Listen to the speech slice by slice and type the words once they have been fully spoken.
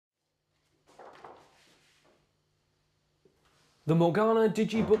The Morgana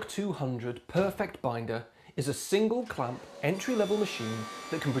DigiBook 200 Perfect Binder is a single clamp entry-level machine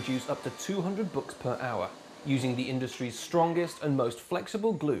that can produce up to 200 books per hour using the industry's strongest and most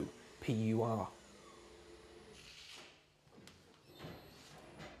flexible glue, PUR.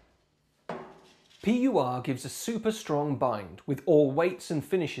 PUR gives a super strong bind with all weights and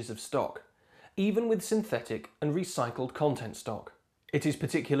finishes of stock, even with synthetic and recycled content stock. It is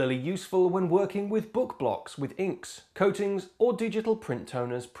particularly useful when working with book blocks with inks, coatings or digital print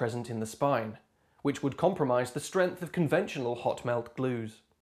toners present in the spine, which would compromise the strength of conventional hot melt glues.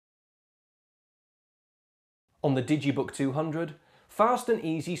 On the DigiBook 200, fast and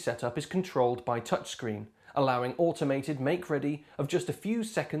easy setup is controlled by touchscreen, allowing automated make-ready of just a few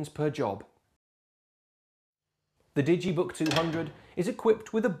seconds per job. The DigiBook 200 is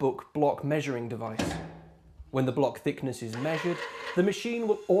equipped with a book block measuring device. When the block thickness is measured, the machine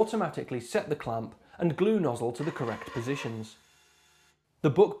will automatically set the clamp and glue nozzle to the correct positions. The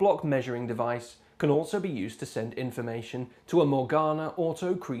book block measuring device can also be used to send information to a Morgana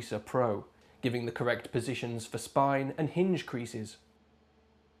Auto Creaser Pro, giving the correct positions for spine and hinge creases.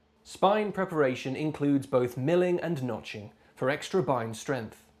 Spine preparation includes both milling and notching for extra bind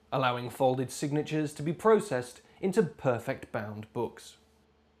strength, allowing folded signatures to be processed into perfect bound books.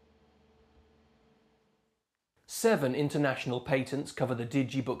 7 international patents cover the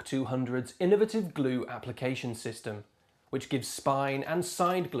DigiBook 200's innovative glue application system, which gives spine and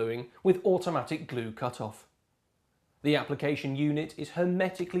side gluing with automatic glue cutoff. The application unit is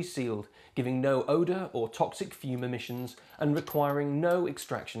hermetically sealed, giving no odour or toxic fume emissions and requiring no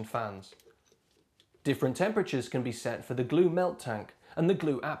extraction fans. Different temperatures can be set for the glue melt tank and the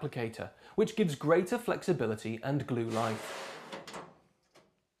glue applicator, which gives greater flexibility and glue life.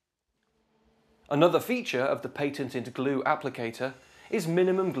 Another feature of the patented glue applicator is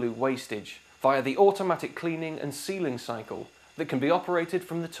minimum glue wastage via the automatic cleaning and sealing cycle that can be operated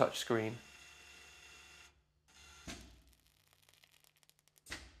from the touchscreen.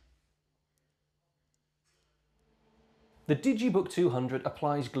 The DigiBook 200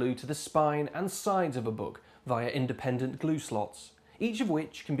 applies glue to the spine and sides of a book via independent glue slots, each of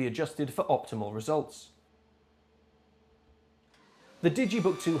which can be adjusted for optimal results. The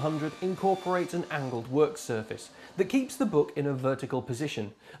DigiBook 200 incorporates an angled work surface that keeps the book in a vertical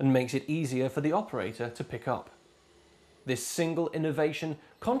position and makes it easier for the operator to pick up. This single innovation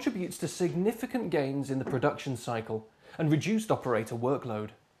contributes to significant gains in the production cycle and reduced operator workload.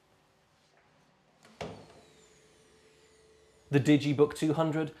 The DigiBook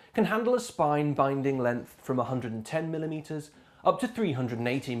 200 can handle a spine binding length from 110mm up to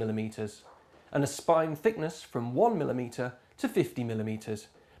 380mm and a spine thickness from 1mm to 50mm,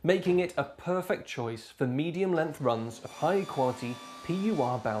 making it a perfect choice for medium length runs of high quality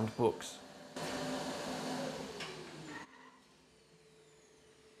PUR bound books.